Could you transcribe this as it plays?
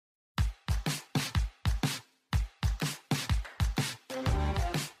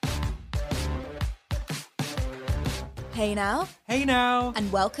Hey now. Hey now.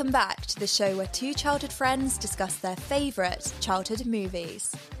 And welcome back to the show where two childhood friends discuss their favourite childhood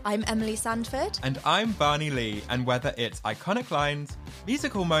movies. I'm Emily Sandford. And I'm Barney Lee, and whether it's iconic lines,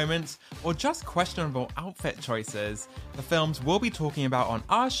 musical moments, or just questionable outfit choices, the films we'll be talking about on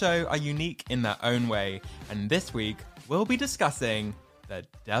our show are unique in their own way. And this week, we'll be discussing The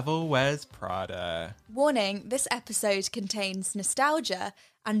Devil Wears Prada. Warning, this episode contains nostalgia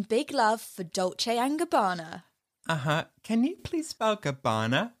and big love for Dolce & Gabbana. Can you please spell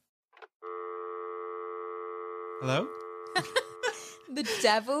Gabbana? Hello? The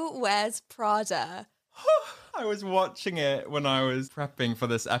Devil Wears Prada. I was watching it when I was prepping for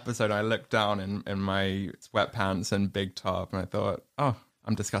this episode. I looked down in my sweatpants and big top and I thought, oh,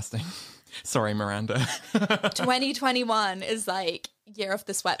 I'm disgusting. Sorry, Miranda. 2021 is like year of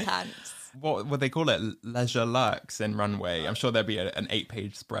the sweatpants. What would they call it? Leisure Luxe in Runway. I'm sure there'd be an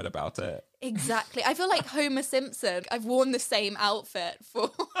 8-page spread about it. Exactly. I feel like Homer Simpson. I've worn the same outfit for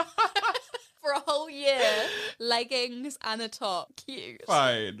for a whole year. Leggings and a top. Cute.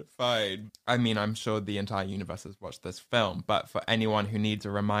 Fine. I mean, I'm sure the entire universe has watched this film, but for anyone who needs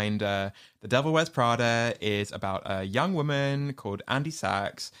a reminder, The Devil Wears Prada is about a young woman called Andy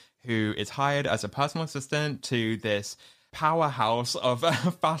Sachs who is hired as a personal assistant to this powerhouse of a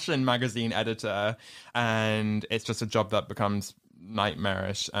fashion magazine editor, and it's just a job that becomes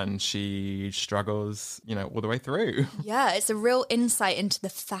nightmarish and she struggles, all the way through. Yeah, it's a real insight into the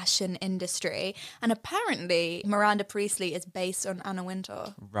fashion industry, and apparently Miranda Priestly is based on Anna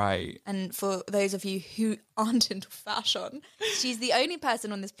Wintour. Right. And for those of you who aren't into fashion, she's the only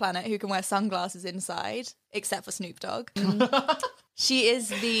person on this planet who can wear sunglasses inside, except for Snoop Dogg. She is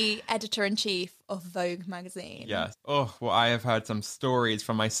the editor-in-chief of Vogue magazine. Yes. Oh, well, I have heard some stories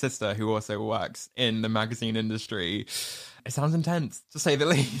from my sister who also works in the magazine industry. It sounds intense, to say the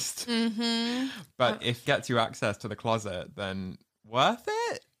least. Mm-hmm. But if it gets you access to the closet, then worth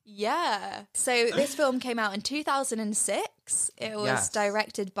it? Yeah. So this film came out in 2006. It was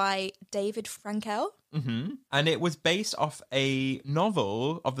directed by David Frankel. Mm-hmm. And it was based off a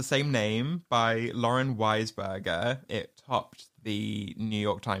novel of the same name by Lauren Weisberger. It topped the New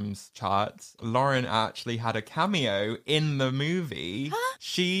York Times charts. Lauren actually had a cameo in the movie. Huh?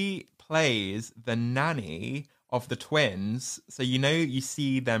 She plays the nanny of the twins. So you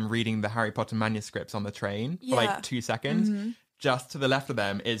see them reading the Harry Potter manuscripts on the train for like 2 seconds. Mm-hmm. Just to the left of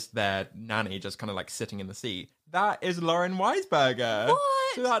them is their nanny just kind of like sitting in the seat. That is Lauren Weisberger.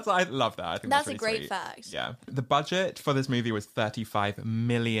 What? So I love that. I think that's a really great sweet. fact. Yeah. The budget for this movie was $35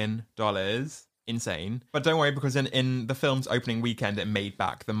 million. Insane. But don't worry, because in the film's opening weekend, it made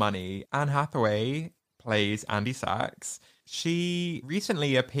back the money. Anne Hathaway plays Andy Sachs. She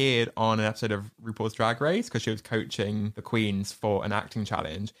recently appeared on an episode of RuPaul's Drag Race because she was coaching the queens for an acting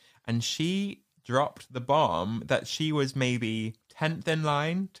challenge. And she dropped the bomb that she was maybe 10th in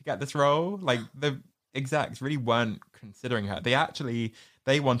line to get this role. Like, the execs really weren't considering her.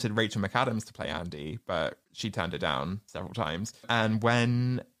 They wanted Rachel McAdams to play Andy, but she turned it down several times. And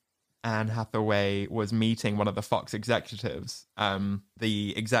when Anne Hathaway was meeting one of the Fox executives,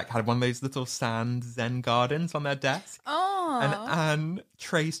 the exec had one of those little sand Zen gardens on their desk. Oh. And Anne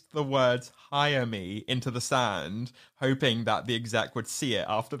traced the words "hire me" into the sand, hoping that the exec would see it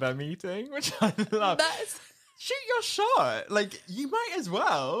after their meeting, which I love. Shoot your shot. Like, you might as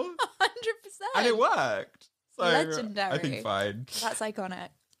well. 100%. And it worked. So legendary. I think fine. That's iconic.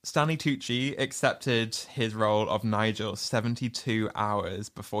 Stanley Tucci accepted his role of Nigel 72 hours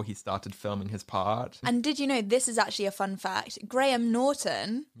before he started filming his part. And did you know, this is actually a fun fact, Graham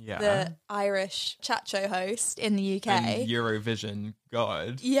Norton, the Irish chat show host in the UK. And Eurovision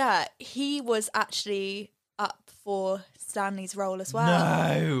god. Yeah, he was actually up for Stanley's role as well.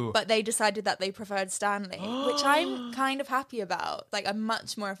 No! But they decided that they preferred Stanley, which I'm kind of happy about. Like, I'm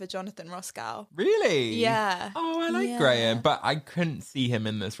much more of a Jonathan Roscoe. Really? Yeah. Oh, I like Graham, but I couldn't see him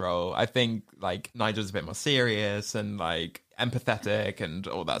in this role. I think, like, Nigel's a bit more serious and, like, empathetic and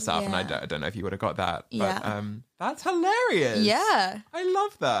all that stuff, and I don't know if you would have got that. But that's hilarious. Yeah. I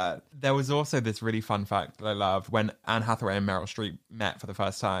love that. There was also this really fun fact that I loved. When Anne Hathaway and Meryl Streep met for the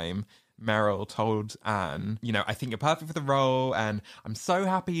first time, Meryl told Anne, I think you're perfect for the role and I'm so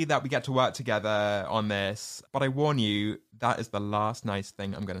happy that we get to work together on this. But I warn you, that is the last nice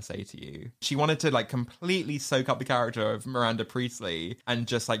thing I'm going to say to you. She wanted to like completely soak up the character of Miranda Priestly and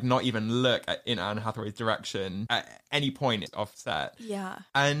just like not even look in Anne Hathaway's direction at any point off set. Yeah.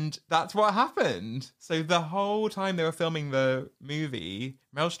 And that's what happened. So the whole time they were filming the movie,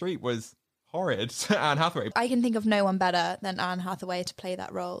 Meryl Streep was horrid to Anne Hathaway. I can think of no one better than Anne Hathaway to play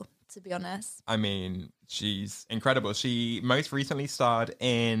that role. to be honest. I mean, she's incredible. She most recently starred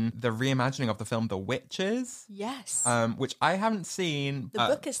in the reimagining of the film The Witches. Yes. Which I haven't seen. The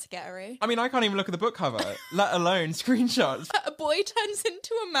book is scary. I mean, I can't even look at the book cover, let alone screenshots. A boy turns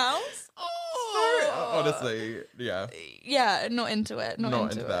into a mouse. Honestly, yeah. Yeah, not into it.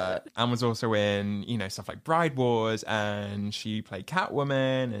 Not into that. And was also in, stuff like Bride Wars, and she played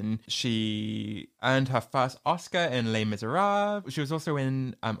Catwoman, and she earned her first Oscar in Les Miserables. She was also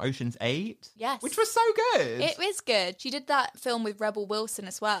in Ocean's 8. Yes. Which was so good. It is good. She did that film with Rebel Wilson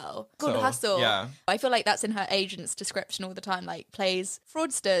as well, called Hustle. Yeah. I feel like that's in her agent's description all the time, like plays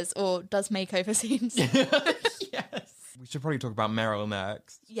fraudsters or does makeover scenes. Yes. We should probably talk about Meryl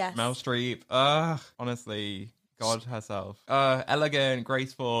next. Yes. Meryl Streep. Honestly, God herself. Elegant,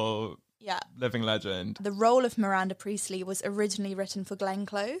 graceful, living legend. The role of Miranda Priestley was originally written for Glenn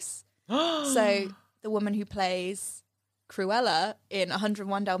Close. So the woman who plays Cruella in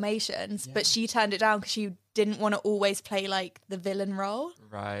 101 Dalmatians, but she turned it down because she didn't want to always play like the villain role.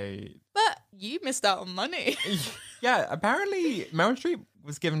 Right. But you missed out on money. Yeah, apparently Meryl Streep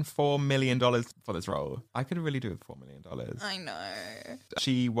was given $4 million for this role. I could really do with $4 million. I know.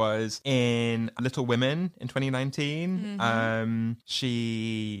 She was in Little Women in 2019.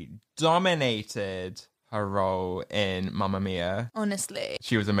 She dominated her role in Mamma Mia. Honestly.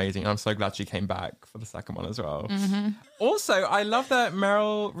 She was amazing. I'm so glad she came back for the second one as well. Also, I love that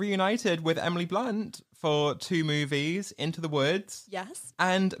Meryl reunited with Emily Blunt for 2 movies, Into the Woods. Yes.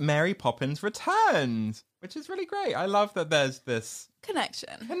 And Mary Poppins Returns, which is really great. I love that there's this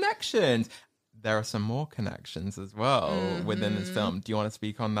connections. There are some more connections as well within this film. Do you want to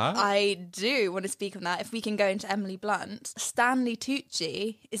speak on that? I do want to speak on that. If we can go into Emily Blunt, Stanley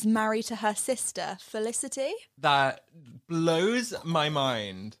Tucci is married to her sister, Felicity. That blows my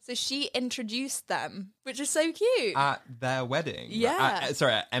mind. So she introduced them, which is so cute. At their wedding. Yeah.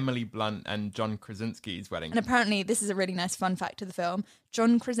 At Emily Blunt and John Krasinski's wedding. And apparently, this is a really nice fun fact of the film.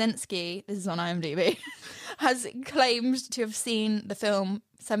 John Krasinski, this is on IMDb, has claimed to have seen the film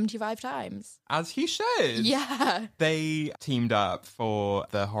 75 times. As he should. Yeah. They teamed up for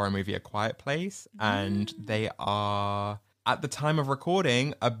the horror movie A Quiet Place, and they are, at the time of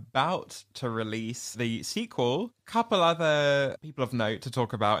recording, about to release the sequel. Couple other people of note to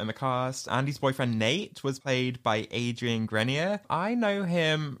talk about in the cast. Andy's boyfriend Nate was played by Adrian Grenier. I know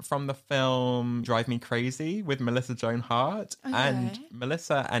him from the film Drive Me Crazy with Melissa Joan Hart. Okay. And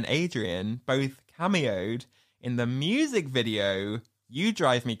Melissa and Adrian both cameoed in the music video You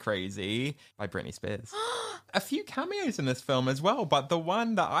Drive Me Crazy by Britney Spears. A few cameos in this film as well, but the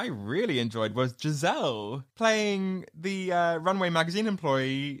one that I really enjoyed was Giselle playing the Runway magazine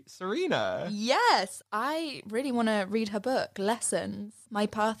employee Serena. Yes, I really want to read her book, Lessons, My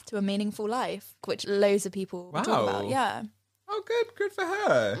Path to a Meaningful Life, which loads of people talk about. Yeah. Oh, good for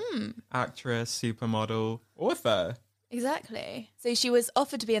her. Actress, supermodel, author. Exactly. So she was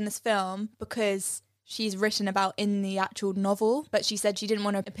offered to be in this film because she's written about in the actual novel, but she said she didn't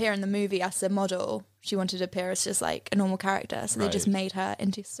want to appear in the movie as a model. She wanted to appear as just like a normal character. So they just made her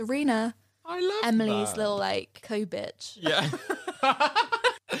into Serena. I love Emily's that. little like co-bitch. Yeah.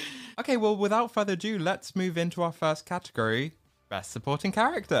 Okay, well, without further ado, let's move into our first category, Best Supporting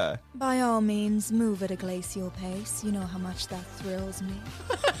Character. By all means, move at a glacial pace. You know how much that thrills me.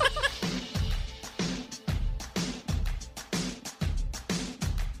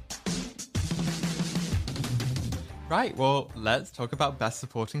 Right, well, let's talk about Best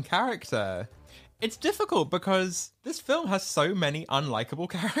Supporting Character. It's difficult because this film has so many unlikable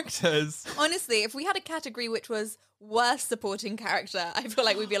characters. Honestly, if we had a category which was worst supporting character, I feel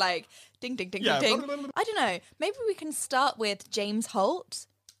like we'd be like, ding, ding, ding, ding, ding. I don't know. Maybe we can start with James Holt,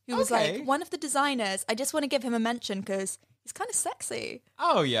 who was like one of the designers. I just want to give him a mention because he's kind of sexy.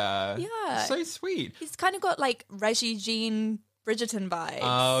 Oh, yeah. Yeah. So sweet. He's kind of got like Reggie Jean Bridgerton vibes.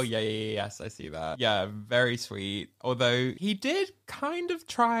 Oh, yes, I see that. Yeah, very sweet. Although he did kind of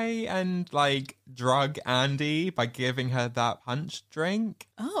try and like drug Andy by giving her that punch drink.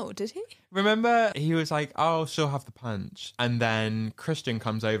 Oh, did he? Remember, he was like, oh, she'll have the punch. And then Christian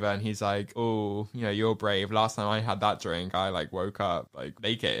comes over and he's like, oh, you're brave. Last time I had that drink, I like woke up like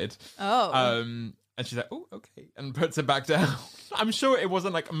naked. Oh. And she's like, oh, okay. And puts it back down. I'm sure it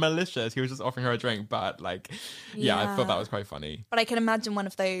wasn't like malicious. He was just offering her a drink. But like, yeah, I thought that was quite funny. But I can imagine one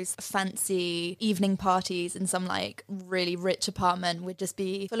of those fancy evening parties in some like really rich apartment would just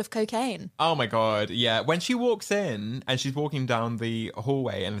be full of cocaine. Oh my God. Yeah. When she walks in and she's walking down the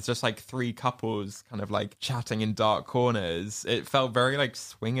hallway and it's just like 3 couples kind of like chatting in dark corners, it felt very like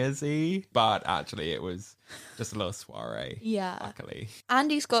swingers-y. But actually it was just a little soiree. Yeah. Luckily.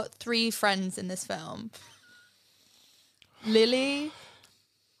 Andy's got 3 friends in this film. Lily,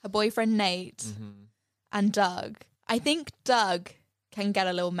 her boyfriend Nate, and Doug. I think Doug can get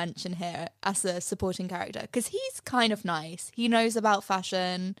a little mention here as a supporting character because he's kind of nice. He knows about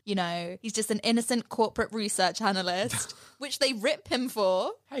fashion, you know, he's just an innocent corporate research analyst, which they rip him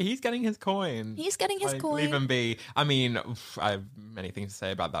for. Hey, he's getting his coin. He's getting his coin. Leave him be. I mean, I have many things to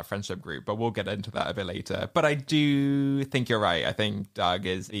say about that friendship group, but we'll get into that a bit later. But I do think you're right. I think Doug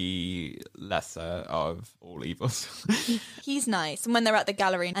is the lesser of all evils. He's nice. And when they're at the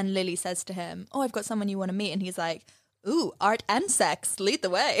gallery and Lily says to him, oh, I've got someone you want to meet. And he's like, ooh, art and sex, lead the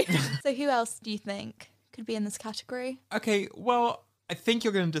way. So who else do you think could be in this category? Okay, well, I think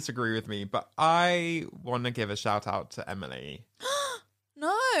you're going to disagree with me, but I want to give a shout out to Emily.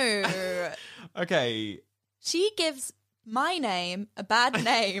 No. Okay. She gives my name a bad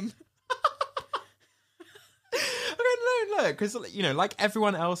name. Okay, look, because, you know, like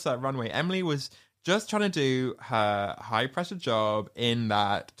everyone else at Runway, Emily was just trying to do her high-pressure job in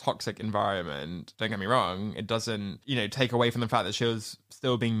that toxic environment. Don't get me wrong. It doesn't, you know, take away from the fact that she was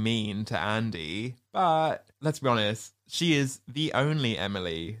still being mean to Andy. But let's be honest, she is the only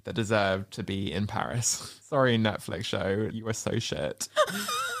Emily that deserved to be in Paris. Sorry, Netflix show. You were so shit.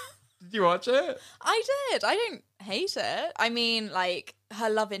 Did you watch it? I did. I don't hate it. I mean, like, her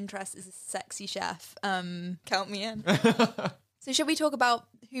love interest is a sexy chef. Count me in. So should we talk about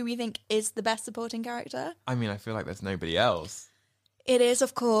who we think is the best supporting character? I mean, I feel like there's nobody else. It is,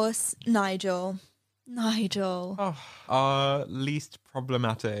 of course, Nigel. Nigel. Oh, our least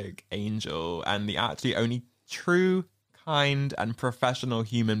problematic angel and the actually only true, kind and professional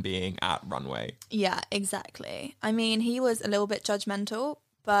human being at Runway. Yeah, exactly. I mean, he was a little bit judgmental,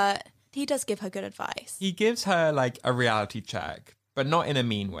 but he does give her good advice. He gives her like a reality check, but not in a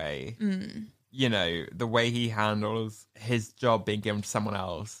mean way. You know, the way he handles his job being given to someone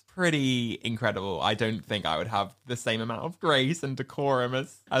else, pretty incredible. I don't think I would have the same amount of grace and decorum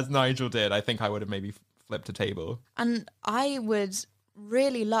as Nigel did. I think I would have maybe flipped a table. And I would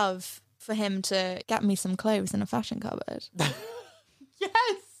really love for him to get me some clothes in a fashion cupboard.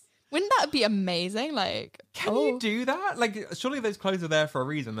 Yes! Wouldn't that be amazing? Like, can you do that? Like, surely those clothes are there for a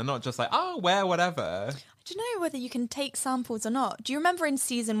reason. They're not just like, oh, wear whatever. I don't know whether you can take samples or not. Do you remember in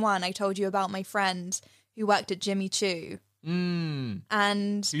season 1 I told you about my friend who worked at Jimmy Choo? And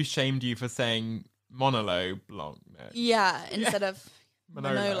who shamed you for saying Monolo Blanc? Yeah, instead of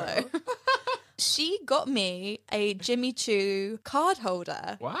Manolo. She got me a Jimmy Choo card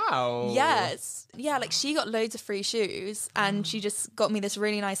holder. Wow. Yes. Yeah, like she got loads of free shoes and she just got me this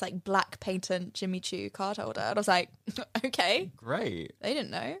really nice like black patent Jimmy Choo card holder. And I was like, okay. Great. They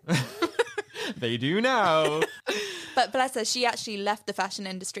didn't know. They do now. But bless her, she actually left the fashion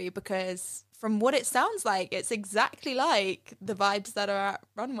industry because from what it sounds like, it's exactly like the vibes that are at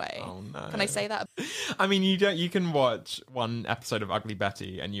Runway. Oh no. Can I say that? I mean, you can watch one episode of Ugly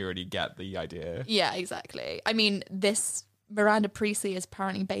Betty and you already get the idea. Yeah, exactly. I mean, this Miranda Priestley is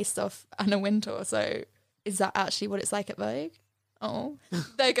apparently based off Anna Wintour, so is that actually what it's like at Vogue? Oh,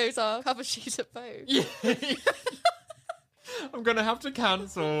 there goes our cover sheet at Vogue. Yeah. I'm going to have to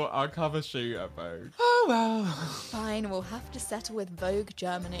cancel our cover shoot at Vogue. Oh, well. Fine, we'll have to settle with Vogue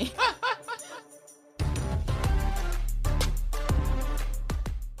Germany.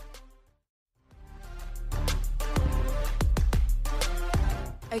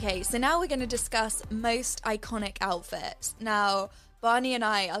 Okay, so now we're going to discuss most iconic outfits. Now, Barney and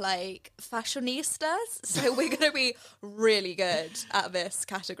I are like fashionistas, so we're going to be really good at this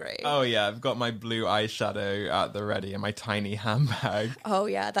category. Oh yeah, I've got my blue eyeshadow at the ready and my tiny handbag. Oh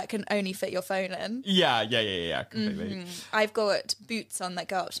yeah, that can only fit your phone in. Yeah, completely. I've got boots on that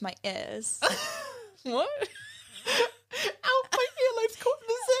go up to my ears. What? Ow, my earlobe's caught in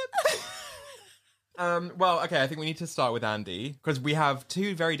the zip. Well, okay, I think we need to start with Andy, because we have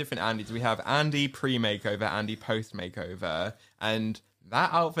two very different Andys. We have Andy pre-makeover, Andy post-makeover, and that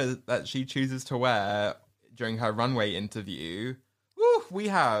outfit that she chooses to wear during her runway interview, woo, we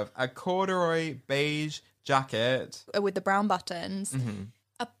have a corduroy beige jacket. With the brown buttons,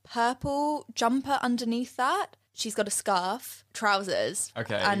 a purple jumper underneath that. She's got a scarf, trousers,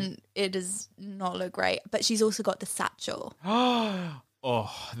 okay, and it does not look great, but she's also got the satchel.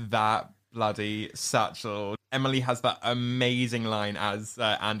 Oh, that bloody satchel. Emily has that amazing line as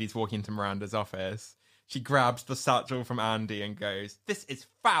Andy's walking into Miranda's office. She grabs the satchel from Andy and goes, "This is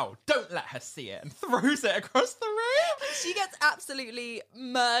foul. Don't let her see it," and throws it across the room. She gets absolutely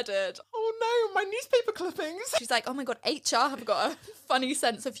murdered. Oh no, my newspaper clippings. She's like, oh my God, HR have got a funny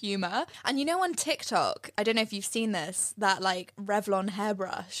sense of humour. And you know on TikTok, I don't know if you've seen this, that like Revlon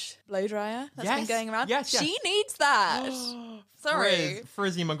hairbrush blow dryer that's been going around. Yes. She needs that. Sorry.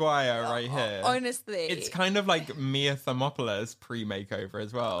 Frizzy Maguire right here. Honestly. It's kind of like Mia Thermopolis pre-makeover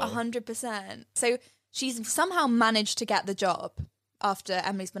as well. 100%. So she's somehow managed to get the job after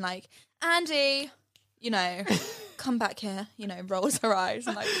Emily's been like, Andy, you know, come back here, you know, rolls her eyes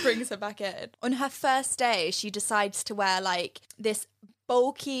and like brings her back in. On her first day, she decides to wear like this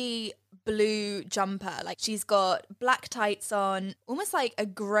bulky blue jumper. Like she's got black tights on, almost like a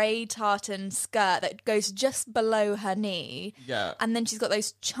grey tartan skirt that goes just below her knee. Yeah. And then she's got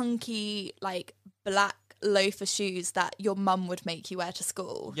those chunky like black loafer shoes that your mum would make you wear to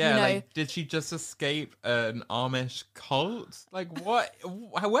school. Yeah, you know? like, did she just escape an Amish cult? Like, what?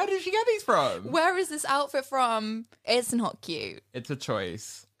 Where did she get these from? Where is this outfit from? It's not cute. It's a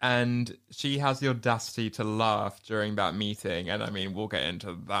choice. And she has the audacity to laugh during that meeting. And I mean, we'll get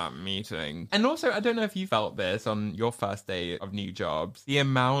into that meeting. And also, I don't know if you felt this on your first day of new jobs, the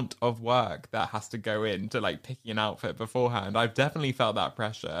amount of work that has to go into like picking an outfit beforehand. I've definitely felt that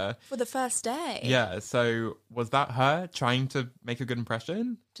pressure. For the first day? Yeah. So was that her trying to make a good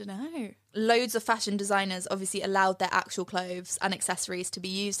impression? Don't know. Loads of fashion designers obviously allowed their actual clothes and accessories to be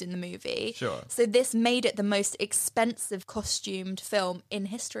used in the movie. Sure. So this made it the most expensive costumed film in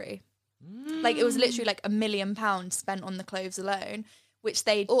history. Like it was literally like £1 million spent on the clothes alone, which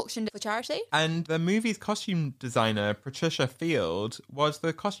they auctioned for charity. And the movie's costume designer, Patricia Field, was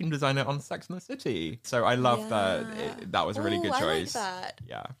the costume designer on Sex and the City. So I love that. That was a really good choice. I like that.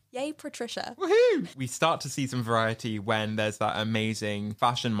 Yeah. Yay, Patricia. Woohoo! We start to see some variety when there's that amazing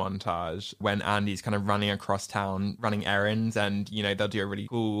fashion montage when Andy's kind of running across town, running errands, and, you know, they'll do a really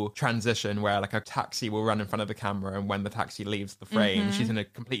cool transition where like a taxi will run in front of the camera, and when the taxi leaves the frame, she's in a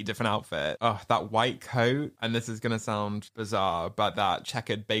completely different outfit. Oh, that white coat, and this is going to sound bizarre, but that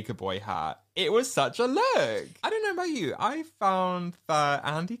checkered baker boy hat. It was such a look. I don't know about you. I found that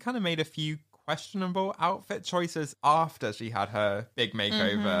Andy kind of made a few questionable outfit choices after she had her big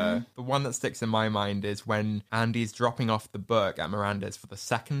makeover. The one that sticks in my mind is when Andy's dropping off the book at Miranda's for the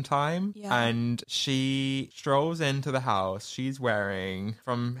second time, and she strolls into the house. She's wearing,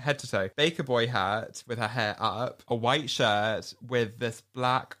 from head to toe, baker boy hat with her hair up, a white shirt with this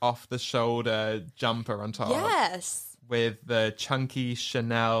black off-the-shoulder jumper on top. Yes. With the chunky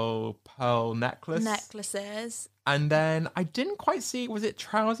Chanel pearl necklaces. And then I didn't quite see, was it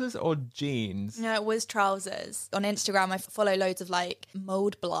trousers or jeans? No, it was trousers. On Instagram, I follow loads of like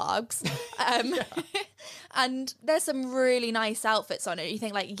mode blogs. And there's some really nice outfits on it. You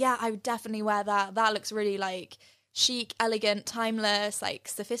think like, yeah, I would definitely wear that. That looks really like chic, elegant, timeless, like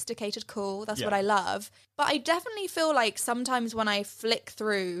sophisticated, cool. That's what I love. But I definitely feel like sometimes when I flick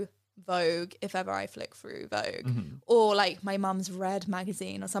through Vogue, if ever I flick through Vogue, or like my mum's Red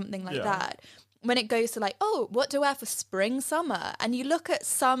magazine or something like that, when it goes to like, oh, what do I wear for spring, summer? And you look at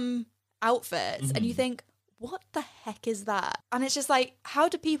some outfits and you think, what the heck is that? And it's just like, how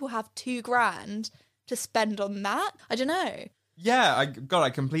do people have $2,000 to spend on that? I don't know. Yeah, I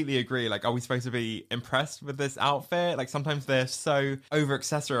completely agree. Like, are we supposed to be impressed with this outfit? Like, sometimes they're so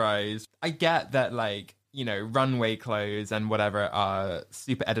over-accessorized. I get that, like, you know, runway clothes and whatever are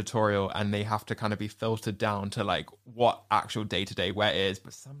super editorial and they have to kind of be filtered down to, like, what actual day-to-day wear is.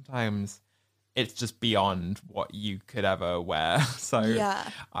 But sometimes it's just beyond what you could ever wear. So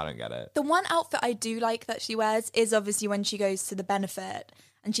I don't get it. The one outfit I do like that she wears is obviously when she goes to the benefit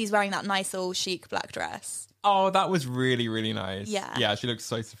and she's wearing that nice old chic black dress. Oh, that was really, really nice. Yeah, she looks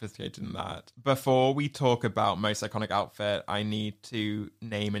so sophisticated in that. Before we talk about most iconic outfit, I need to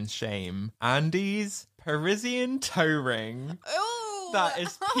name and shame Andy's Parisian toe ring. Oh, that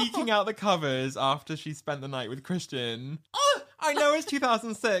is peeking out the covers after she spent the night with Christian. Oh, I know it's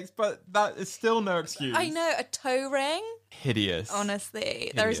 2006, but that is still no excuse. I know, a toe ring? Hideous.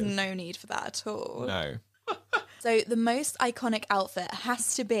 Honestly, there is no need for that at all. No. So the most iconic outfit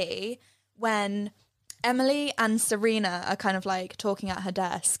has to be when Emily and Serena are kind of like talking at her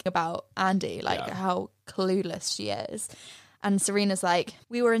desk about Andy, like how clueless she is. And Serena's like,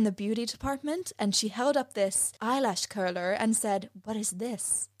 we were in the beauty department and she held up this eyelash curler and said, what is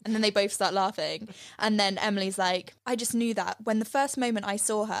this? And then they both start laughing. And then Emily's like, I just knew that when the first moment I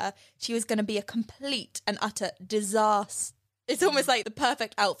saw her, she was going to be a complete and utter disaster. It's almost like the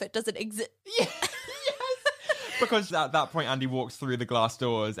perfect outfit doesn't exist. Yeah. Because at that point, Andy walks through the glass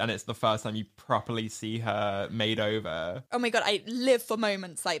doors and it's the first time you properly see her made over. Oh my God, I live for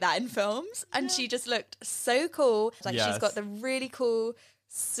moments like that in films. And she just looked so cool. Like she's got the really cool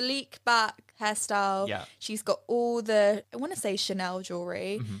sleek back hairstyle. Yeah. She's got all the, I want to say Chanel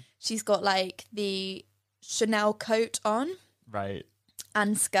jewelry. She's got like the Chanel coat on. Right.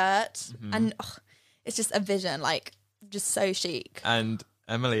 And skirt. And it's just a vision, like just so chic. And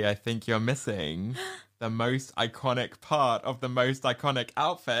Emily, I think you're missing the most iconic part of the most iconic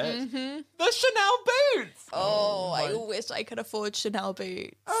outfit. The Chanel boots. Oh, I wish I could afford Chanel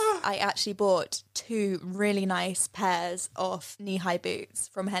boots. I actually bought 2 really nice pairs of knee-high boots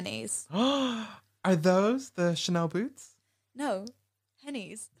from Hermes. Are those the Chanel boots? No,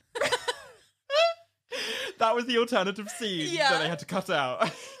 Hermes. That was the alternative scene that they had to cut out.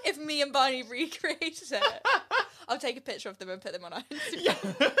 If me and Barney recreated it, I'll take a picture of them and put them on our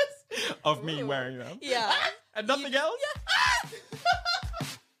Instagram. Yes. Of me wearing them. Yeah. And nothing else?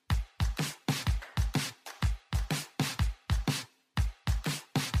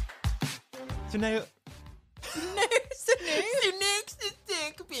 So now...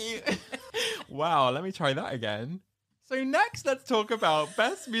 Wow, let me try that again. So next, let's talk about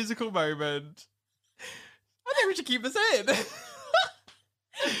best musical moment. I think we should keep this in.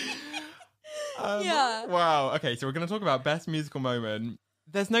 Yeah. Wow. Okay, so we're going to talk about best musical moment.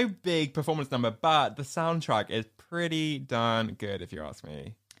 There's no big performance number, but the soundtrack is pretty darn good, if you ask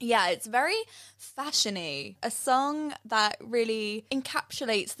me. Yeah, it's very fashion-y. A song that really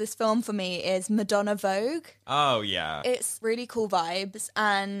encapsulates this film for me is Madonna Vogue. Oh, yeah. It's really cool vibes,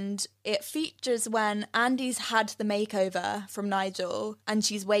 and it features when Andy's had the makeover from Nigel and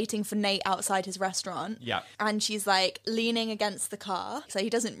she's waiting for Nate outside his restaurant. Yeah. And she's like leaning against the car, so he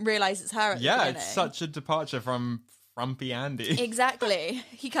doesn't realise it's her at the beginning. It's such a departure from frumpy Andy. Exactly.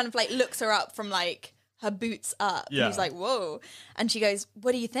 He kind of like looks her up from like her boots up. Yeah. And he's like, whoa. And she goes,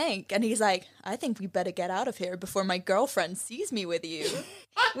 what do you think? And he's like, I think we better get out of here before my girlfriend sees me with you.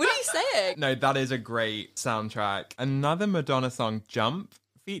 What are you saying? No, that is a great soundtrack. Another Madonna song, Jump,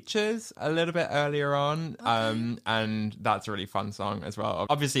 features a little bit earlier on. And that's a really fun song as well.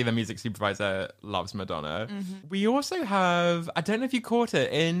 Obviously, the music supervisor loves Madonna. We also have, I don't know if you caught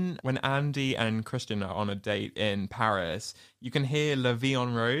it, in when Andy and Christian are on a date in Paris, you can hear La Vie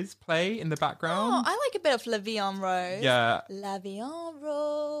en Rose play in the background. Oh, I like a bit of La Vie en Rose. Yeah. La Vie en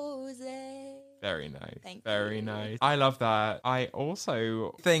Rose. Very nice. Thank Very you. nice. I love that. I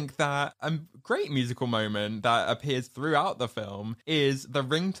also think that a great musical moment that appears throughout the film is the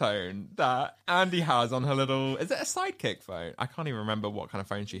ringtone that Andy has on her little... Is it a sidekick phone? I can't even remember what kind of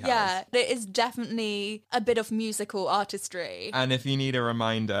phone she has. Yeah, it is definitely a bit of musical artistry. And if you need a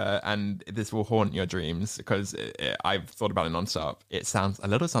reminder, and this will haunt your dreams, because I've thought about it nonstop, it sounds a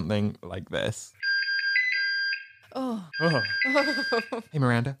little something like this. Oh. Hey,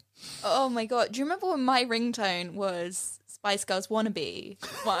 Miranda. Oh my God. Do you remember when my ringtone was Spice Girls Wannabe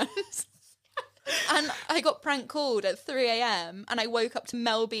once? And I got prank called at 3 a.m. and I woke up to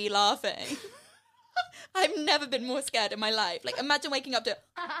Mel B laughing. I've never been more scared in my life. Like, imagine waking up to...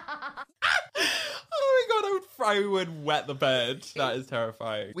 Oh my God, I would wet the bed. That is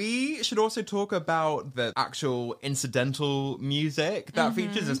terrifying. We should also talk about the actual incidental music that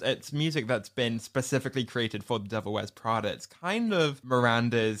features. It's music that's been specifically created for The Devil Wears Prada. It's kind of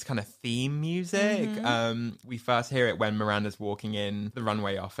Miranda's kind of theme music. We first hear it when Miranda's walking in the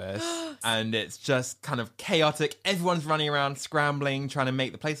runway office. And it's just kind of chaotic. Everyone's running around, scrambling, trying to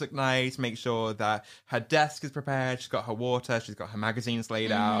make the place look nice, make sure that her desk is prepared. She's got her water. She's got her magazines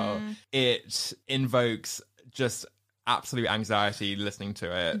laid out. It invokes just absolute anxiety listening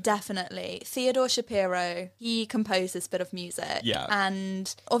to it. Definitely. Theodore Shapiro, he composed this bit of music. Yeah.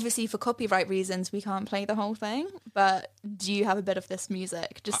 And obviously for copyright reasons, we can't play the whole thing. But do you have a bit of this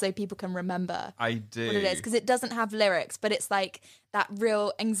music just so people can remember I do. what it is? Because it doesn't have lyrics, but it's like that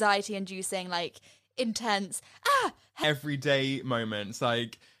real anxiety-inducing, like intense, everyday moments.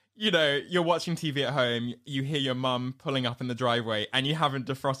 Like, you know, you're watching TV at home, you hear your mum pulling up in the driveway and you haven't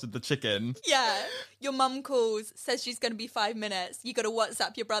defrosted the chicken. Yeah. Your mum calls, says she's going to be 5 minutes. You got to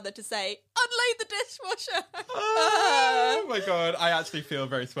WhatsApp your brother to say, unload the dishwasher. Oh my God. I actually feel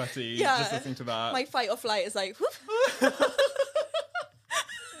very sweaty just listening to that. My fight or flight is like, whoop.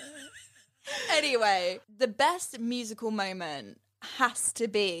 Anyway, the best musical moment has to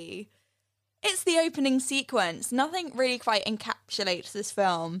be... It's the opening sequence. Nothing really quite encapsulates this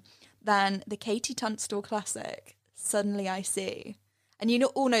film than the Katie Tunstall classic, Suddenly I See. And you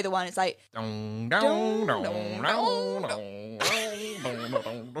all know the one, it's like...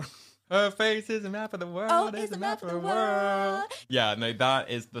 Her face is a map of the world. Oh, it's a map of the world. Yeah, no,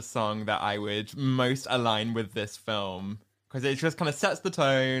 that is the song that I would most align with this film. Because it just kind of sets the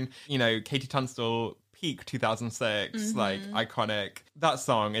tone. You know, Katie Tunstall... peak 2006, like iconic. That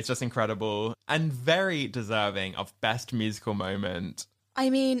song is just incredible and very deserving of best musical moment I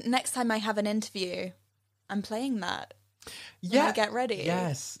mean, next time I have an interview, I'm playing that. Yeah, I get ready.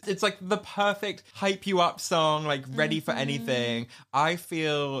 Yes, it's like the perfect hype you up song, like ready for anything. I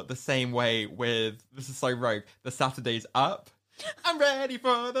feel the same way with, this is so rogue, the Saturday's Up. I'm ready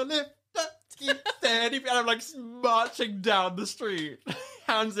for the lift up, keep steady, and I'm like marching down the street,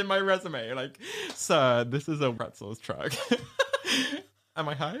 hands in my resume, like, sir, this is a pretzels truck. Am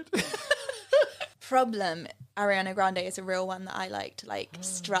I hired? Problem, Ariana Grande is a real one that I like to like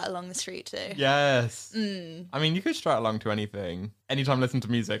strut along the street to. Yes. I mean, you could strut along to anything. Anytime I listen to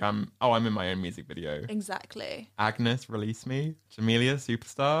music, I'm in my own music video. Exactly. Agnes, Release Me. Jamelia,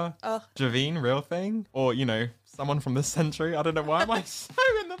 Superstar. Oh. Javine, Real Thing. Or, you know, someone from this century. I don't know why am I so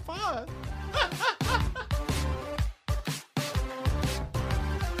in the past.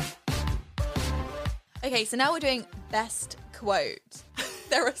 Okay, so now we're doing best quote.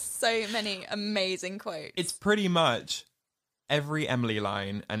 There are so many amazing quotes. It's pretty much every Emily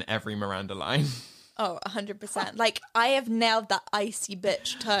line and every Miranda line. Oh, 100%. Like, I have nailed that icy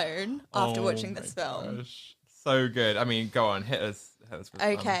bitch tone after watching this film. Gosh. So good. I mean, go on, hit us with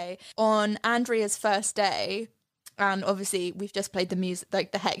Okay. On Andrea's first day, and obviously we've just played the music,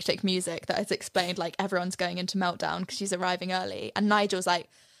 like the hectic music that has explained, like, everyone's going into meltdown because she's arriving early. And Nigel's like,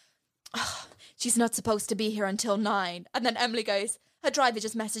 oh, she's not supposed to be here until 9. And then Emily goes, her driver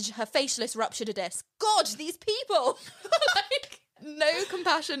just messaged her facialist ruptured a disc. God, these people! Like, no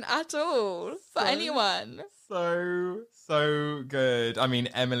compassion at all for anyone. So good. I mean,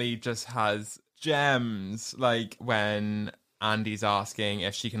 Emily just has gems. Like when Andy's asking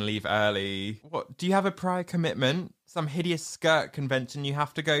if she can leave early. What, do you have a prior commitment? Some hideous skirt convention you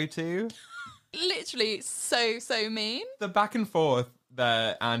have to go to? Literally so mean. The back and forth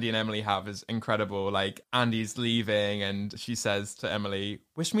that Andy and Emily have is incredible. Like, Andy's leaving and she says to Emily,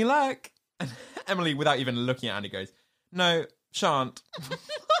 wish me luck. And Emily, without even looking at Andy, goes, no, shan't.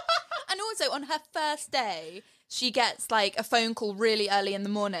 And also on her first day, she gets like a phone call really early in the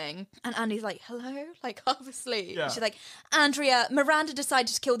morning and Andy's like, hello? Like, half asleep. Yeah. She's like, Andrea, Miranda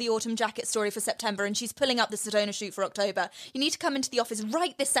decided to kill the autumn jacket story for September and she's pulling up the Sedona shoot for October. You need to come into the office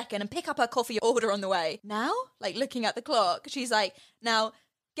right this second and pick up her coffee order on the way. Now, like looking at the clock, she's like, now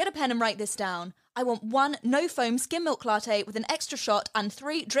get a pen and write this down. I want 1 no foam skim milk latte with an extra shot and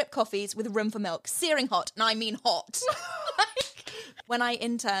 3 drip coffees with room for milk. Searing hot, and I mean hot. Like, when I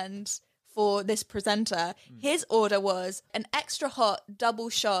interned for this presenter, his order was an extra hot double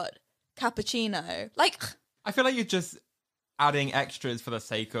shot cappuccino. Like, I feel like you're just adding extras for the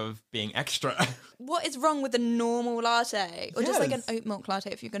sake of being extra. what is wrong with a normal latte? Or just like an Yes. oat milk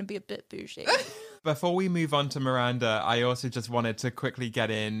latte if you're going to be a bit bougie. Before we move on to Miranda, I also just wanted to quickly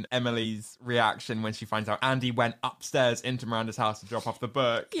get in Emily's reaction when she finds out Andy went upstairs into Miranda's house to drop off the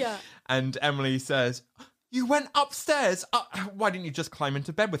book. Yeah. And Emily says, you went upstairs? Why didn't you just climb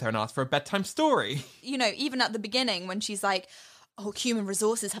into bed with her and ask for a bedtime story? You know, even at the beginning when she's like, oh, human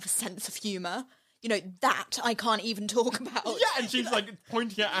resources have a sense of humour. You know, that I can't even talk about. Yeah, and she's like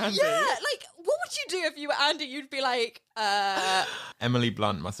pointing at Andy. Yeah, like, what would you do if you were Andy? You'd be like, Emily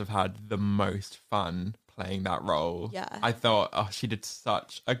Blunt must have had the most fun playing that role. Yeah. I thought, oh, she did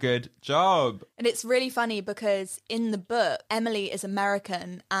such a good job. And it's really funny because in the book, Emily is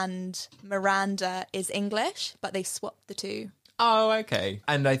American and Miranda is English, but they swapped the two. Oh, okay.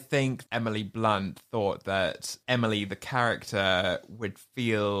 And I think Emily Blunt thought that Emily, the character, would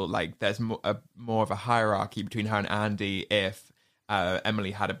feel like there's more of a hierarchy between her and Andy if Emily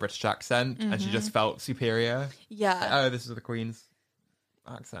had a British accent and she just felt superior. Yeah. Like, oh, this is the Queen's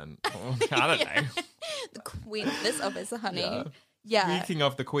accent. Oh, I don't know. The queen of this office, honey. Yeah. Yeah. Speaking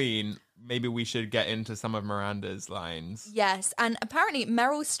of the Queen, maybe we should get into some of Miranda's lines. Yes. And apparently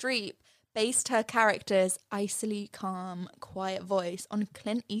Meryl Streep based her character's icily calm, quiet voice on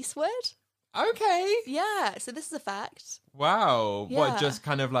Clint Eastwood. Okay. Yeah. So this is a fact. Wow. Yeah. What, just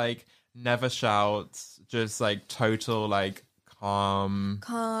kind of like never shouts, just like total like calm,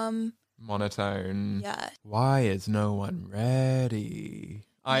 monotone. Yeah. Why is no one ready?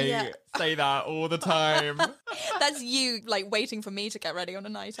 I say that all the time. That's you like waiting for me to get ready on a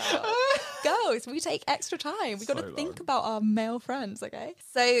night out. Girls, we take extra time. We got to think about our male friends, okay?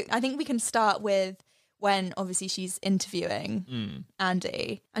 So I think we can start with when obviously she's interviewing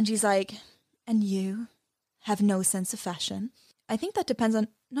Andy and she's like, and you have no sense of fashion. I think that depends on,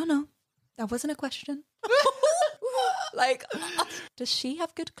 no, that wasn't a question. Like, does she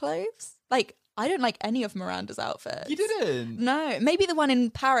have good clothes? Like, I don't like any of Miranda's outfits. You didn't? No, maybe the one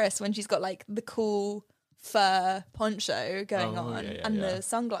in Paris when she's got like the cool fur poncho going on and the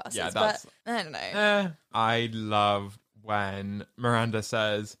sunglasses. Yeah, but I don't know. I love when Miranda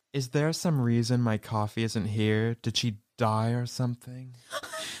says, is there some reason my coffee isn't here? Did she die or something?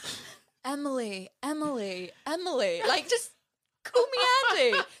 Emily. Like, just call me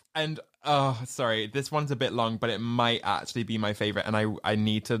Andy. And, oh, sorry, this one's a bit long, but it might actually be my favorite. And I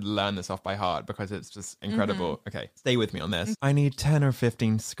need to learn this off by heart because it's just incredible. Okay, stay with me on this. I need 10 or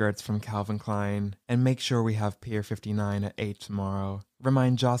 15 skirts from Calvin Klein. And make sure we have Pier 59 at 8 tomorrow.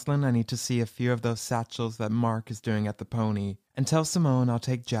 Remind Jocelyn I need to see a few of those satchels that Mark is doing at the Pony. And tell Simone I'll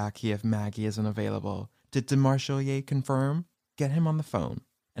take Jackie if Maggie isn't available. Did DeMarchelier confirm? Get him on the phone.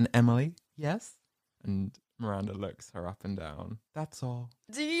 And Emily, yes? And Miranda looks her up and down. That's all.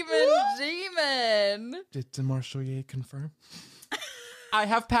 Demon. Did DeMarchelier confirm? I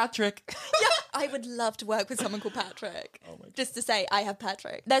have Patrick. Yeah, I would love to work with someone called Patrick. Oh my God. Just to say, I have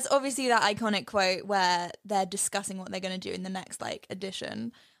Patrick. There's obviously that iconic quote where they're discussing what they're going to do in the next, like,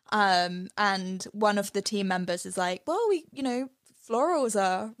 edition. And one of the team members is like, well, florals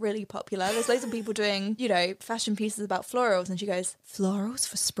are really popular. There's loads of people doing, fashion pieces about florals. And she goes, florals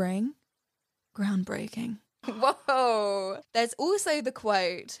for spring? Groundbreaking. Whoa. There's also the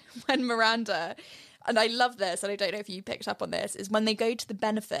quote when Miranda, and I love this, and I don't know if you picked up on this, is when they go to the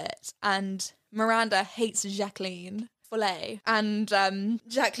benefit and Miranda hates Jacqueline Follet. And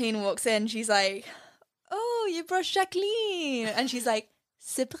Jacqueline walks in, she's like, oh, you brought Jacqueline. And she's like,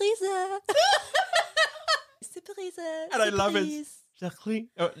 surprise. Surprise. And I love it. Jacqueline.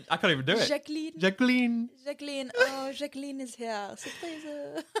 Oh, I can't even do it. Jacqueline. Oh, Jacqueline is here.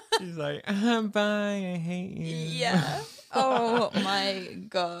 Surprise. She's like, bye, I hate you. Yeah. Oh my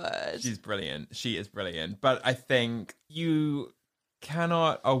God. She's brilliant. She is brilliant. But I think you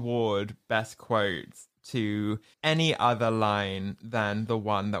cannot award best quotes to any other line than the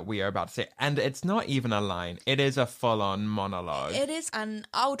one that we are about to say. And it's not even a line. It is a full-on monologue. It is, and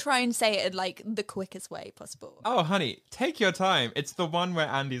I'll try and say it in, like, the quickest way possible. Oh, honey, take your time. It's the one where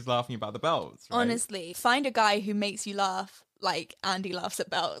Andy's laughing about the belts, right? Honestly, find a guy who makes you laugh like Andy laughs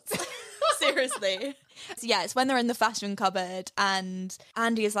at belts. Seriously. So yeah, it's when they're in the fashion cupboard and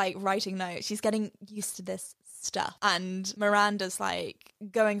Andy is, like, writing notes. She's getting used to this stuff. And Miranda's, like,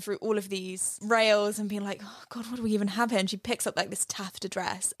 going through all of these rails and being like, oh God, what do we even have here? And she picks up, like, this taffeta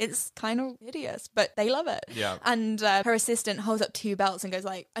dress. It's kind of hideous, but they love it. Yeah. And her assistant holds up 2 belts and goes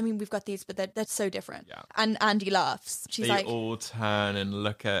like, I mean, we've got these, but they're so different. Yeah. And Andy laughs. She's they like, all turn and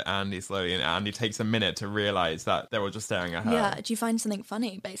look at Andy slowly, and Andy takes a minute to realise that they were just staring at her. Yeah, do you find something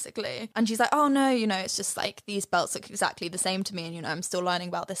funny, basically? And she's like, oh no, it's just like these belts look exactly the same to me, and I'm still learning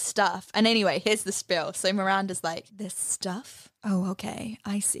about this stuff. And anyway, here's the spiel. So Miranda's like, this stuff? Oh, okay,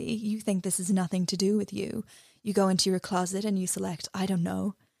 I see. You think this has nothing to do with you. You go into your closet and you select, I don't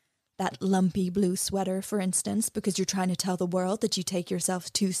know, that lumpy blue sweater, for instance, because you're trying to tell the world that you take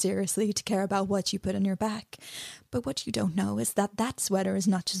yourself too seriously to care about what you put on your back. But what you don't know is that sweater is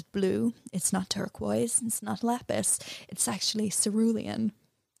not just blue, it's not turquoise, it's not lapis, it's actually cerulean.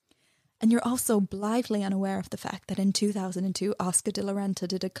 And you're also blithely unaware of the fact that in 2002, Oscar de la Renta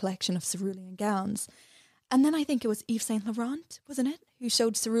did a collection of cerulean gowns. And then I think it was Yves Saint Laurent, wasn't it, who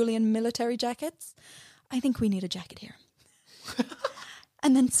showed cerulean military jackets? I think we need a jacket here.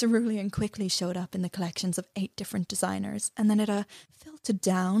 And then cerulean quickly showed up in the collections of 8 different designers. And then it filtered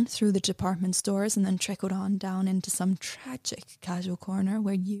down through the department stores and then trickled on down into some tragic casual corner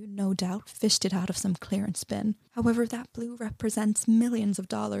where you, no doubt, fished it out of some clearance bin. However, that blue represents millions of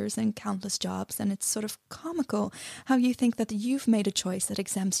dollars and countless jobs, and it's sort of comical how you think that you've made a choice that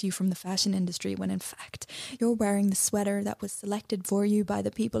exempts you from the fashion industry when in fact you're wearing the sweater that was selected for you by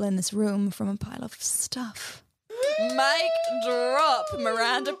the people in this room from a pile of stuff. Mic drop,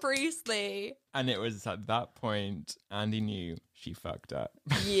 Miranda Priestley. And it was at that point Andy knew she fucked up.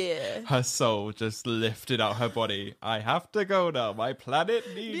 Yeah. Her soul just lifted out her body. I have to go now. My planet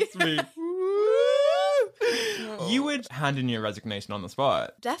needs me. You would hand in your resignation on the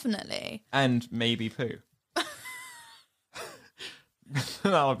spot. Definitely. And maybe poo.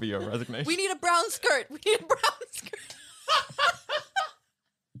 That'll be your resignation. We need a brown skirt.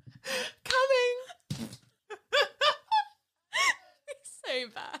 Coming. So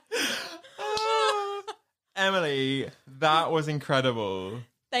bad. Emily, that was incredible.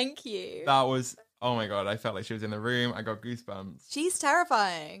 Thank you. That was, oh my God, I felt like she was in the room. I got goosebumps. She's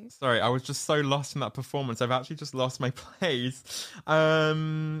terrifying. Sorry, I was just so lost in that performance. I've actually just lost my place.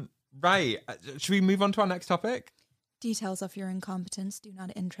 Right. Should we move on to our next topic? Details of your incompetence do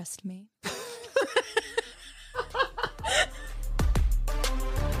not interest me.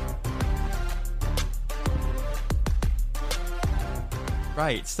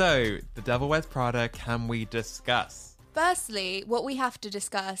 Right, so The Devil Wears Prada, can we discuss? Firstly, what we have to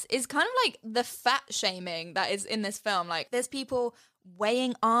discuss is kind of like the fat shaming that is in this film. Like, there's people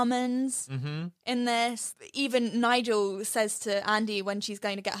weighing almonds in this. Even Nigel says to Andy when she's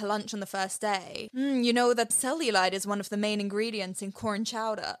going to get her lunch on the first day, you know that cellulite is one of the main ingredients in corn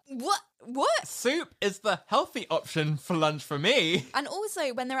chowder. What? Soup is the healthy option for lunch for me. And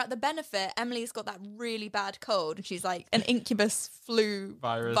also, when they're at the benefit, Emily's got that really bad cold, and she's like an incubus flu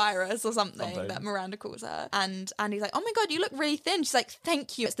virus or something that Miranda calls her. And Andy's like, oh my God, you look really thin. She's like,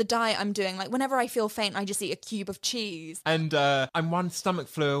 thank you. It's the diet I'm doing. Like, whenever I feel faint, I just eat a cube of cheese. And I'm one stomach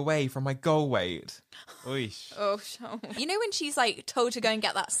flu away from my goal weight. Oish. Oh, you know when she's like told to go and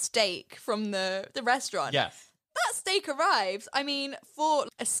get that steak from the restaurant? Yes. That steak arrives. I mean, for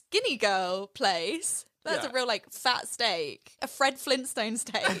a skinny girl place, that's a real like fat steak. A Fred Flintstone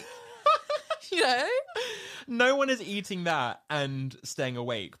steak. You know? No one is eating that and staying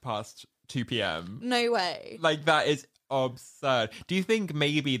awake past 2 p.m. No way. Like, that is absurd. Do you think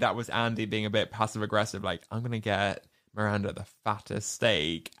maybe that was Andy being a bit passive aggressive? Like, I'm going to get Miranda the fattest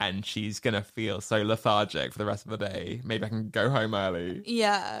steak and she's gonna feel so lethargic for the rest of the day. Maybe I can go home early.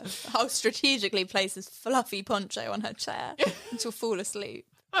 Yeah. I'll strategically place his fluffy poncho on her chair and she'll fall asleep.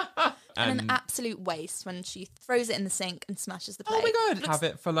 And an absolute waste when she throws it in the sink and smashes the plate. Oh my God, have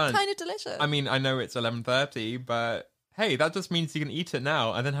it for lunch. Kind of delicious. I mean, I know it's 11:30, but hey, that just means you can eat it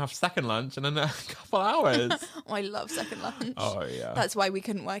now and then have second lunch in a couple hours. Oh, I love second lunch. Oh, yeah. That's why we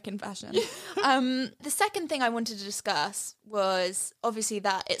couldn't work in fashion. The second thing I wanted to discuss was obviously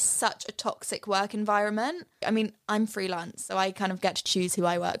that it's such a toxic work environment. I mean, I'm freelance, so I kind of get to choose who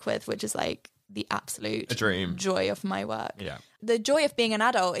I work with, which is like the absolute dream joy of my work. Yeah. The joy of being an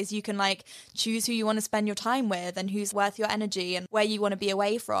adult is you can like choose who you want to spend your time with and who's worth your energy and where you want to be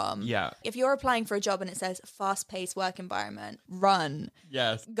away from. Yeah. If you're applying for a job and it says fast-paced work environment, run.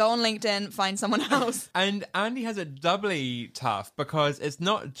 Yes. Go on LinkedIn, find someone else. And Andy has it doubly tough because it's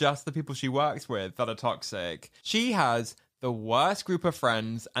not just the people she works with that are toxic. She has the worst group of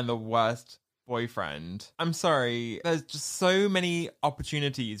friends and the worst boyfriend. I'm sorry, there's just so many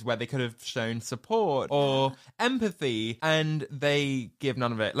opportunities where they could have shown support or empathy and they give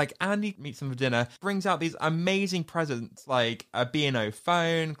none of it. Like, Andy meets them for dinner, brings out these amazing presents like a B&O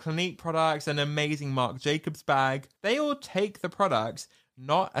phone, Clinique products, an amazing Marc Jacobs bag. They all take the products.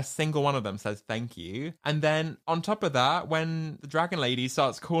 Not a single one of them says thank you. And then on top of that, when the dragon lady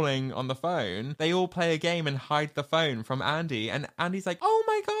starts calling on the phone, they all play a game and hide the phone from Andy. And Andy's like, oh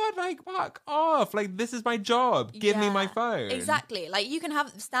my God, like, fuck off. Like, this is my job. Give me my phone. Exactly. Like, you can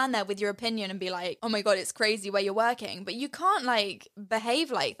stand there with your opinion and be like, oh my God, it's crazy where you're working. But you can't, like, behave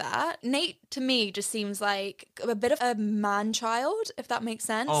like that. Nate, to me, just seems like a bit of a man-child, if that makes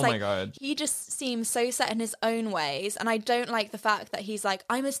sense. Oh like, my God. He just seems so set in his own ways. And I don't like the fact that he's like,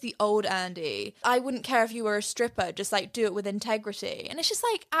 I miss the old Andy. I wouldn't care if you were a stripper, just like do it with integrity. And it's just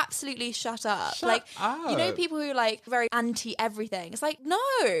like, absolutely shut up. Shut up. You know, people who are like very anti everything. It's like,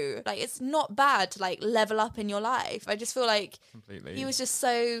 no, like it's not bad to like level up in your life. I just feel like he was just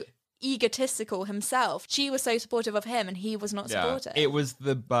so egotistical himself. She was so supportive of him and he was not supportive. It was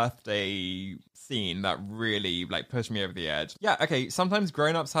the birthday scene that really like pushed me over the edge. Yeah, okay, sometimes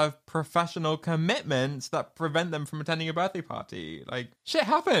grown-ups have professional commitments that prevent them from attending a birthday party. Like, shit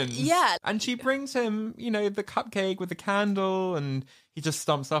happens. Yeah. And she brings him, you know, the cupcake with the candle and he just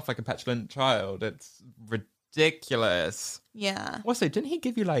stomps off like a petulant child. It's ridiculous. Yeah. Also, didn't he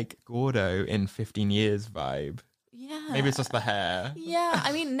give you like Gordo in 15 Years vibe? Yeah. Maybe it's just the hair. Yeah.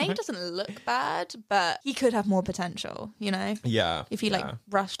 I mean, Nate doesn't look bad, but he could have more potential, you know? Yeah. If he like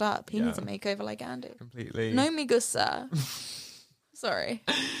brushed up, he needs a makeover like Andy. Completely. No me gusta. Sorry.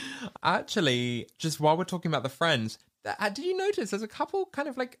 Actually, just while we're talking about the friends, did you notice there's a couple kind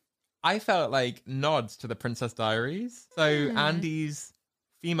of like, I felt like nods to the Princess Diaries. So Andy's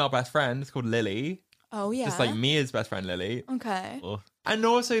female best friend is called Lily. Oh, yeah. Just like Mia's best friend, Lily. Okay. Oh. And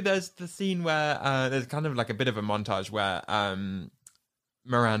also there's the scene where there's kind of like a bit of a montage where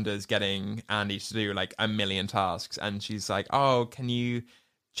Miranda's getting Andy to do like a million tasks. And she's like, oh, can you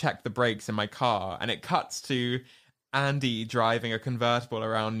check the brakes in my car? And it cuts to Andy driving a convertible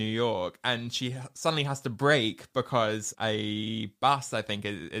around New York. And she suddenly has to brake because a bus, I think,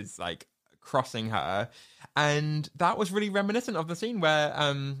 is like crossing her. And that was really reminiscent of the scene where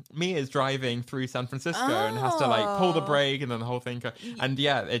Mia is driving through San Francisco and has to like pull the brake and then the whole thing. And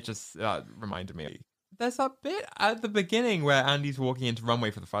yeah, it just reminded me. There's a bit at the beginning where Andy's walking into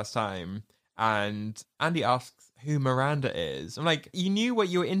Runway for the first time and Andy asks who Miranda is. I'm like, you knew what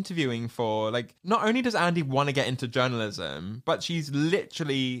you were interviewing for. Like, not only does Andy want to get into journalism, but she's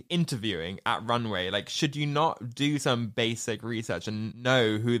literally interviewing at Runway. Like, should you not do some basic research and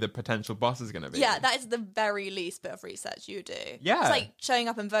know who the potential boss is going to be? Yeah, that is the very least bit of research you do. Yeah. It's like showing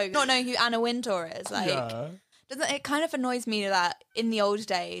up in Vogue, not knowing who Anna Wintour is. Like, Doesn't it kind of annoys me that in the old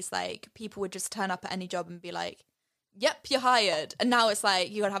days, like, people would just turn up at any job and be like, yep, you're hired. And now it's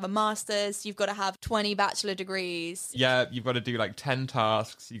like, you got to have a master's, you've got to have 20 bachelor degrees. Yeah, you've got to do like 10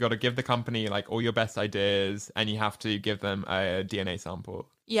 tasks. You got to give the company like all your best ideas, and you have to give them a DNA sample.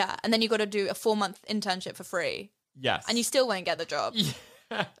 Yeah, and then you got to do a 4-month internship for free. Yes. And you still won't get the job.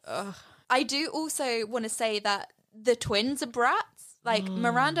 Yeah. Ugh. I do also want to say that the twins are brats. Like,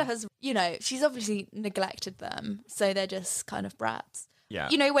 Miranda has, you know, she's obviously neglected them, so they're just kind of brats. Yeah.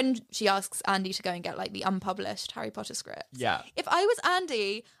 You know, when she asks Andy to go and get, like, the unpublished Harry Potter script? Yeah. If I was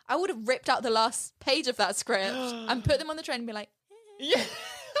Andy, I would have ripped out the last page of that script and put them on the train and be like, Yeah.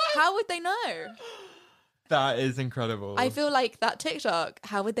 how would they know? That is incredible. I feel like that TikTok,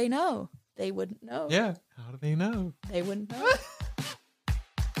 how would they know? They wouldn't know. Yeah. How do they know? They wouldn't know.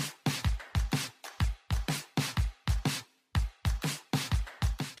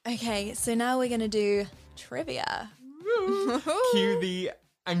 Okay, so now we're going to do trivia. Cue the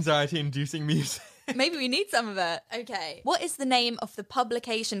anxiety-inducing music. Maybe we need some of it. Okay. What is the name of the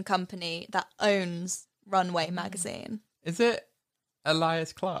publication company that owns Runway magazine? Is it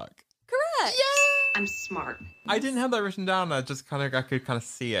Elias Clark? Correct. Yeah. I'm smart. I didn't have that written down. I could kind of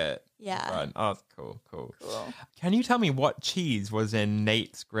see it. Yeah. Right. Oh, that's cool. Cool. Can you tell me what cheese was in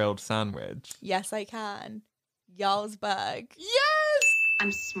Nate's grilled sandwich? Yes, I can. Jarlsberg. Yes!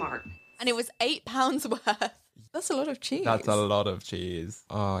 I'm smart. And it was £8 worth. That's a lot of cheese. That's a lot of cheese.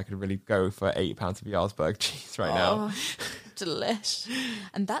 Oh, I could really go for 8 pounds of Jarlsberg cheese right now. Delish.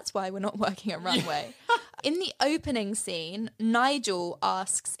 And that's why we're not working at Runway. In the opening scene, Nigel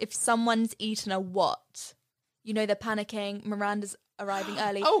asks if someone's eaten a what? You know, they're panicking. Miranda's arriving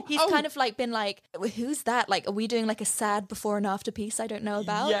early. He's kind of like been like, who's that? Like, are we doing like a sad before and after piece I don't know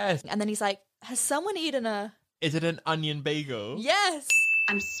about? Yes. And then he's like, has someone eaten a... Is it an onion bagel? Yes.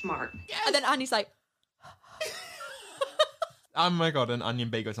 I'm smart. Yes. And then Andy's like... Oh my god, an onion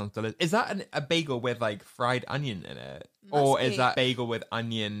bagel sounds delicious. Is that a bagel with like fried onion in it? Or is that bagel with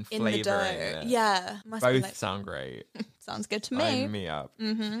onion in flavour the dough. in it? Yeah. Both sound great. Sounds good to me. Sign me up.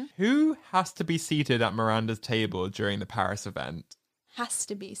 Mm-hmm. Who has to be seated at Miranda's table during the Paris event? Has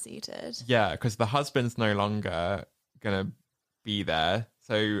to be seated. Yeah, because the husband's no longer going to be there.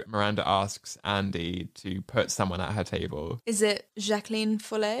 So Miranda asks Andy to put someone at her table. Is it Jacqueline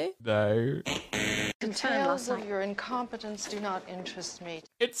Follet? No. Details of your incompetence do not interest me.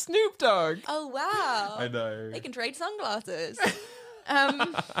 It's Snoop Dogg. Oh, wow. I know. They can trade sunglasses.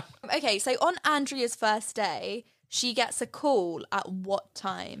 Okay, so on Andrea's first day, she gets a call at what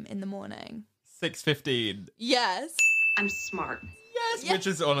time in the morning? 6:15. Yes. I'm smart. Yes. Which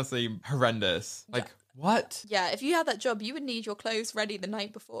is honestly horrendous. Like, what? Yeah, if you had that job, you would need your clothes ready the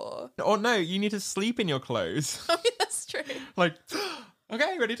night before. Or no, you need to sleep in your clothes. I mean, that's true. Like,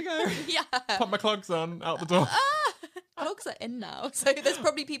 okay, ready to go. Yeah. Put my clogs on, out the door. Clogs are in now, so there's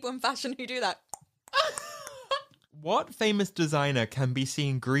probably people in fashion who do that. What famous designer can be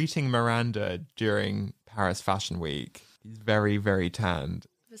seen greeting Miranda during Paris Fashion Week? He's very, very tanned.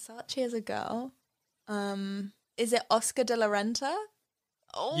 Versace as a girl. Is it Oscar de la Renta?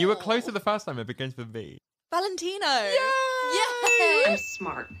 Oh. You were closer the first time. It begins with V. Valentino. Yay! I'm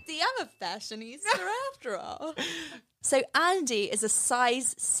smart. See, I'm a fashionista after all. So Andy is a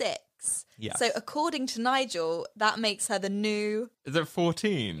size 6. Yes. So according to Nigel, that makes her the new... Is it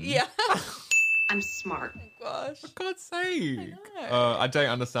 14? Yeah. I'm smart. Gosh. For God's sake. I know. I don't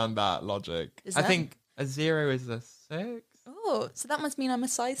understand that logic. I think a 0 is a 6. Oh, so that must mean I'm a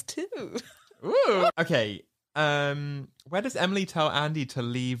size 2. Ooh. Okay. Where does Emily tell Andy to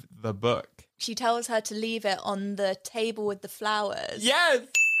leave the book? She tells her to leave it on the table with the flowers. Yes.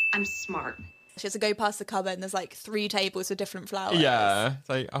 I'm smart. She has to go past the cupboard and there's like 3 tables with different flowers. Yeah. It's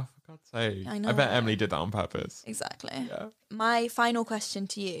like, oh, for God's sake. I know. I bet Emily did that on purpose. Exactly. Yeah. My final question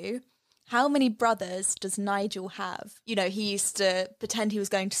to you. How many brothers does Nigel have? You know, he used to pretend he was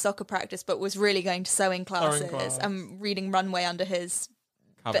going to soccer practice, but was really going to sewing classes and reading Runway under his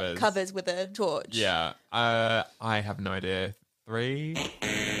covers with a torch. Yeah. I have no idea. 3?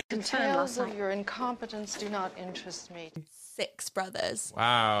 Details of your incompetence do not interest me. 6 brothers.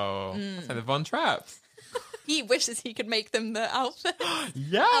 Wow. That's like the Von Traps. He wishes he could make them the outfit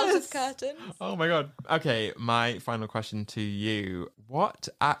Yes. out of curtains. Oh my God. Okay, my final question to you. What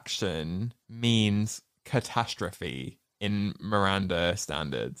action means catastrophe in Miranda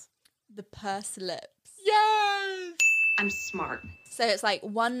standards? The purse lips. Yes! I'm smart. So it's like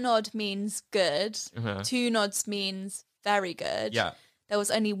 1 nod means good, Uh-huh. 2 nods means very good. Yeah. There was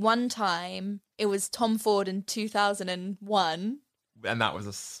only one time, it was Tom Ford in 2001. And that was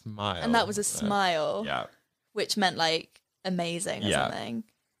a smile. And that was a smile. Yeah. Which meant like amazing or Yeah. something.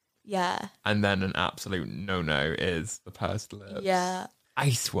 Yeah. And then an absolute no-no is the pursed lips. Yeah.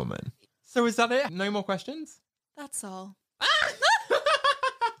 Ice Woman. So is that it? No more questions? That's all.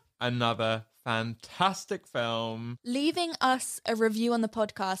 Another fantastic film. Leaving us a review on the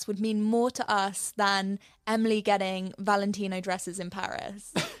podcast would mean more to us than Emily getting Valentino dresses in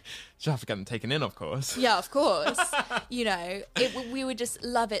Paris. She'll have to get them taken in, of course. Yeah, of course. You know, we would just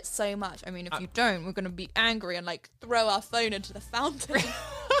love it so much. I mean, if you don't, we're going to be angry and like throw our phone into the fountain.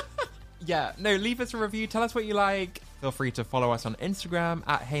 Yeah, no, leave us a review. Tell us what you like. Feel free to follow us on Instagram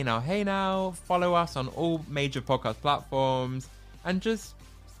at HeyNowHeyNow. Follow us on all major podcast platforms. And just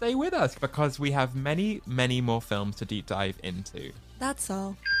stay with us because we have many, many more films to deep dive into. That's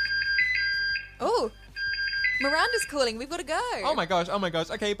all. Oh, Miranda's calling. We've got to go. Oh my gosh.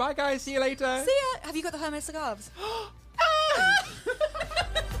 Okay, bye guys. See you later. See ya. Have you got the Hermes scarves?